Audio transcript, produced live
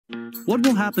What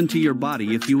will happen to your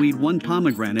body if you eat one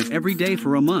pomegranate every day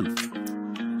for a month?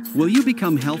 Will you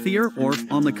become healthier or,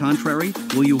 on the contrary,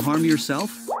 will you harm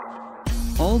yourself?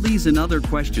 All these and other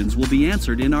questions will be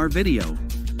answered in our video.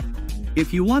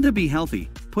 If you want to be healthy,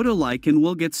 put a like and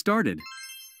we'll get started.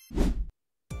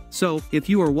 So, if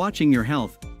you are watching your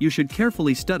health, you should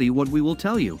carefully study what we will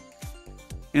tell you.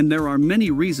 And there are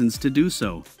many reasons to do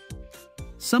so.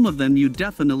 Some of them you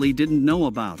definitely didn't know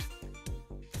about.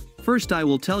 First, I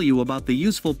will tell you about the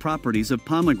useful properties of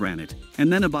pomegranate,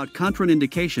 and then about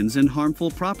contraindications and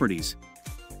harmful properties.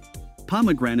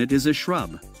 Pomegranate is a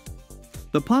shrub.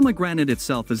 The pomegranate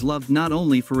itself is loved not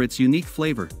only for its unique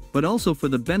flavor, but also for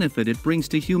the benefit it brings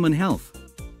to human health.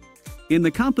 In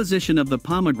the composition of the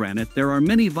pomegranate there are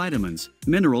many vitamins,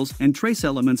 minerals, and trace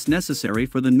elements necessary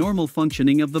for the normal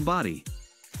functioning of the body.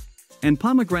 And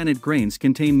pomegranate grains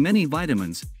contain many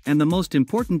vitamins, and the most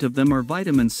important of them are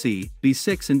vitamins C,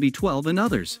 B6 and B12 and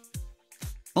others.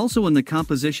 Also in the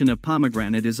composition of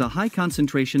pomegranate is a high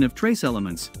concentration of trace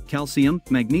elements, calcium,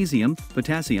 magnesium,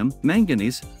 potassium,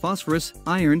 manganese, phosphorus,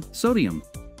 iron, sodium.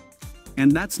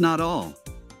 And that's not all.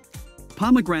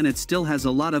 Pomegranate still has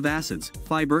a lot of acids,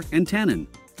 fiber, and tannin.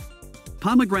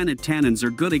 Pomegranate tannins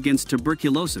are good against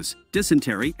tuberculosis,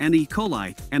 dysentery, and E.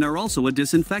 coli, and are also a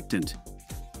disinfectant.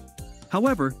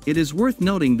 However, it is worth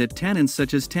noting that tannins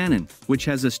such as tannin, which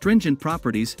has astringent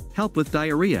properties, help with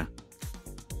diarrhea.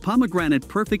 Pomegranate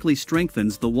perfectly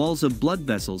strengthens the walls of blood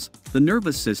vessels, the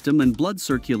nervous system and blood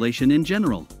circulation in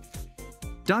general.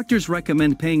 Doctors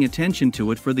recommend paying attention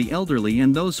to it for the elderly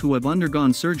and those who have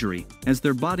undergone surgery, as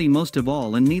their body most of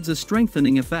all and needs a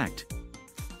strengthening effect.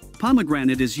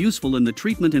 Pomegranate is useful in the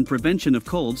treatment and prevention of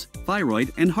colds,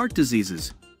 thyroid, and heart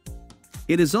diseases.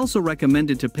 It is also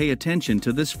recommended to pay attention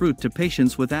to this fruit to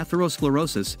patients with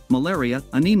atherosclerosis, malaria,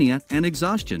 anemia, and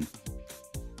exhaustion.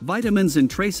 Vitamins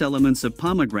and trace elements of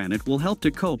pomegranate will help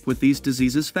to cope with these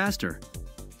diseases faster.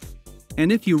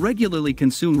 And if you regularly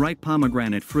consume ripe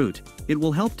pomegranate fruit, it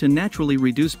will help to naturally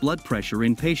reduce blood pressure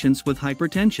in patients with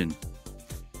hypertension.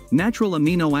 Natural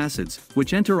amino acids,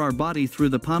 which enter our body through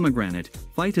the pomegranate,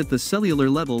 fight at the cellular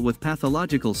level with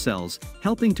pathological cells,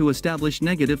 helping to establish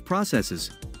negative processes.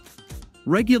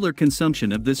 Regular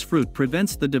consumption of this fruit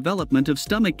prevents the development of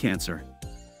stomach cancer.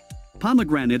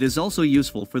 Pomegranate is also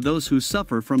useful for those who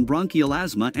suffer from bronchial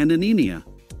asthma and anemia.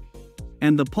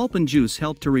 And the pulp and juice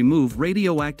help to remove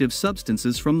radioactive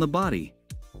substances from the body.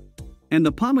 And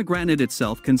the pomegranate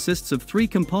itself consists of three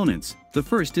components. The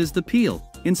first is the peel,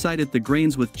 inside it the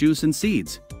grains with juice and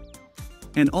seeds.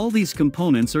 And all these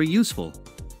components are useful.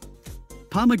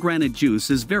 Pomegranate juice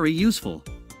is very useful.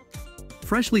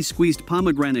 Freshly squeezed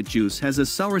pomegranate juice has a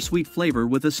sour-sweet flavor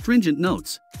with astringent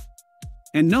notes.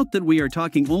 And note that we are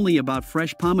talking only about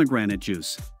fresh pomegranate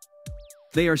juice.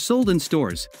 They are sold in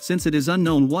stores, since it is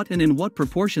unknown what and in what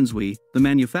proportions we, the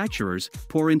manufacturers,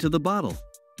 pour into the bottle.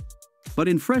 But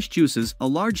in fresh juices, a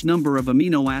large number of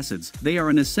amino acids, they are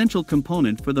an essential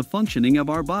component for the functioning of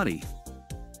our body.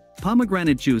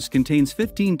 Pomegranate juice contains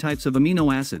 15 types of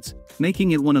amino acids,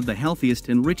 making it one of the healthiest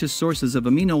and richest sources of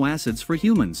amino acids for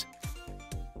humans.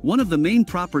 One of the main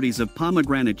properties of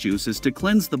pomegranate juice is to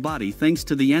cleanse the body thanks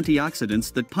to the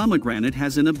antioxidants that pomegranate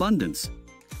has in abundance.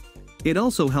 It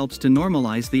also helps to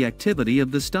normalize the activity of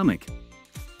the stomach.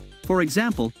 For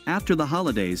example, after the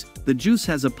holidays, the juice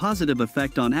has a positive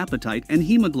effect on appetite and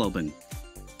hemoglobin.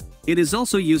 It is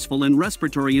also useful in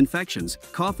respiratory infections,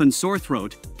 cough and sore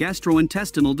throat,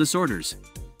 gastrointestinal disorders.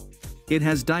 It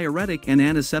has diuretic and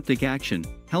antiseptic action,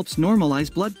 helps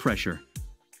normalize blood pressure.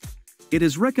 It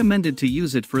is recommended to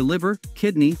use it for liver,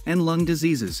 kidney, and lung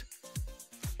diseases.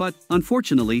 But,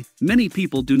 unfortunately, many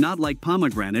people do not like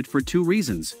pomegranate for two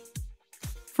reasons.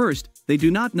 First, they do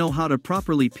not know how to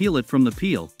properly peel it from the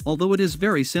peel, although it is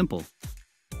very simple.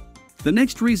 The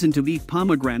next reason to eat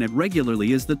pomegranate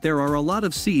regularly is that there are a lot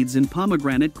of seeds in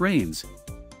pomegranate grains.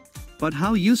 But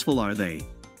how useful are they?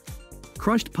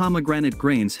 Crushed pomegranate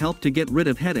grains help to get rid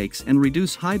of headaches and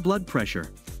reduce high blood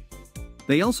pressure.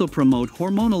 They also promote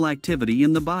hormonal activity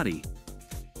in the body.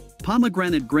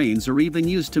 Pomegranate grains are even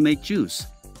used to make juice.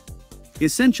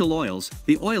 Essential oils,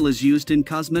 the oil is used in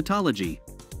cosmetology.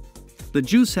 The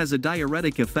juice has a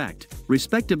diuretic effect,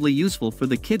 respectively useful for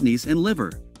the kidneys and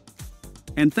liver.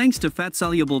 And thanks to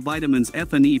fat-soluble vitamins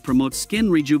F and E promotes skin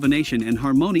rejuvenation and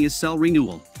harmonious cell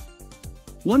renewal.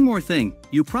 One more thing,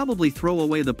 you probably throw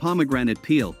away the pomegranate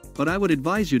peel, but I would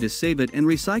advise you to save it and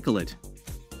recycle it.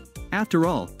 After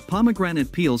all,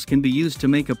 pomegranate peels can be used to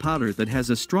make a powder that has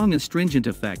a strong astringent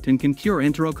effect and can cure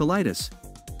enterocolitis.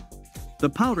 The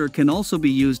powder can also be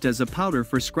used as a powder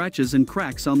for scratches and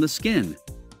cracks on the skin.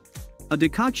 A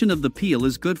decoction of the peel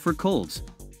is good for colds.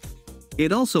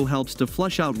 It also helps to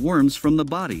flush out worms from the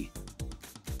body.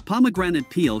 Pomegranate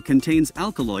peel contains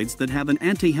alkaloids that have an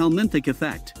antihelminthic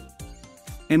effect.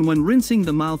 And when rinsing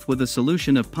the mouth with a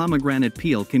solution of pomegranate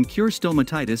peel can cure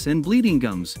stomatitis and bleeding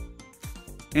gums.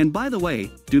 And by the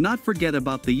way, do not forget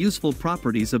about the useful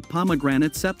properties of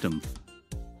pomegranate septum.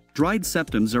 Dried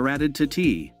septums are added to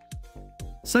tea.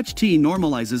 Such tea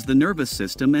normalizes the nervous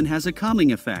system and has a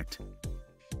calming effect.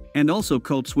 And also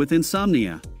copes with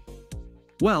insomnia.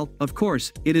 Well, of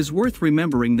course, it is worth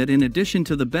remembering that in addition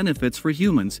to the benefits for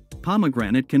humans,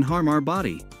 pomegranate can harm our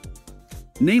body.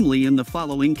 Namely in the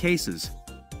following cases.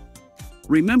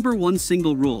 Remember one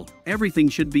single rule: everything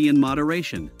should be in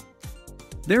moderation.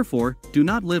 Therefore, do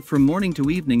not live from morning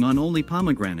to evening on only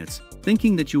pomegranates,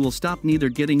 thinking that you will stop neither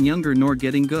getting younger nor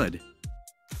getting good.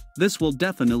 This will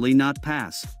definitely not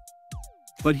pass.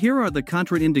 But here are the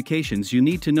contraindications you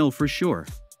need to know for sure.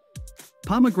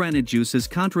 Pomegranate juice is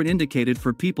contraindicated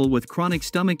for people with chronic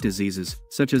stomach diseases,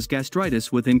 such as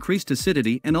gastritis with increased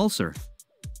acidity and ulcer.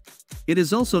 It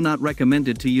is also not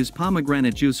recommended to use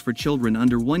pomegranate juice for children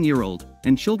under 1 year old,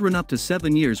 and children up to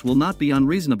 7 years will not be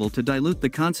unreasonable to dilute the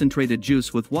concentrated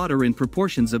juice with water in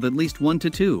proportions of at least 1 to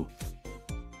 2.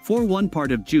 For 1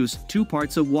 part of juice, 2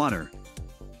 parts of water.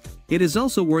 It is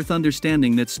also worth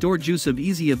understanding that stored juice of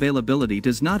easy availability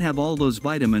does not have all those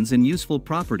vitamins and useful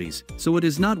properties, so it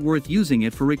is not worth using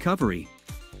it for recovery.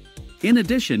 In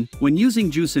addition, when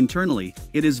using juice internally,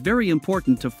 it is very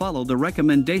important to follow the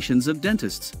recommendations of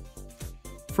dentists.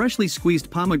 Freshly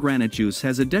squeezed pomegranate juice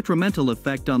has a detrimental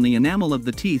effect on the enamel of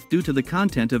the teeth due to the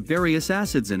content of various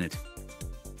acids in it.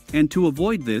 And to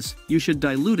avoid this, you should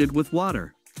dilute it with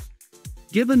water.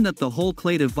 Given that the whole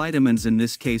clade of vitamins in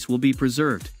this case will be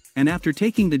preserved, and after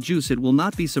taking the juice it will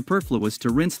not be superfluous to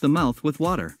rinse the mouth with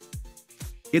water.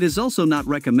 It is also not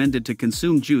recommended to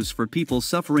consume juice for people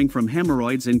suffering from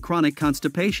hemorrhoids and chronic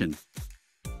constipation.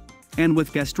 And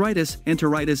with gastritis,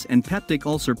 enteritis and peptic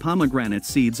ulcer, pomegranate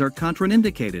seeds are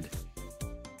contraindicated.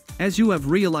 As you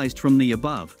have realized from the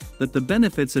above, that the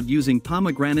benefits of using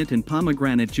pomegranate and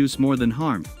pomegranate juice more than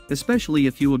harm, especially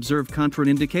if you observe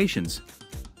contraindications.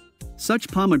 Such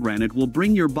pomegranate will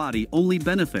bring your body only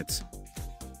benefits.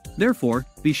 Therefore,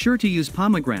 be sure to use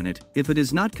pomegranate if it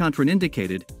is not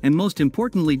contraindicated, and most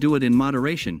importantly do it in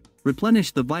moderation,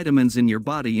 replenish the vitamins in your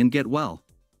body and get well.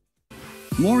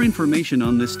 More information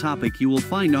on this topic you will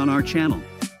find on our channel.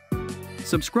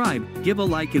 Subscribe, give a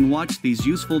like and watch these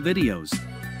useful videos.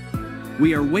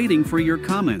 We are waiting for your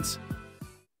comments.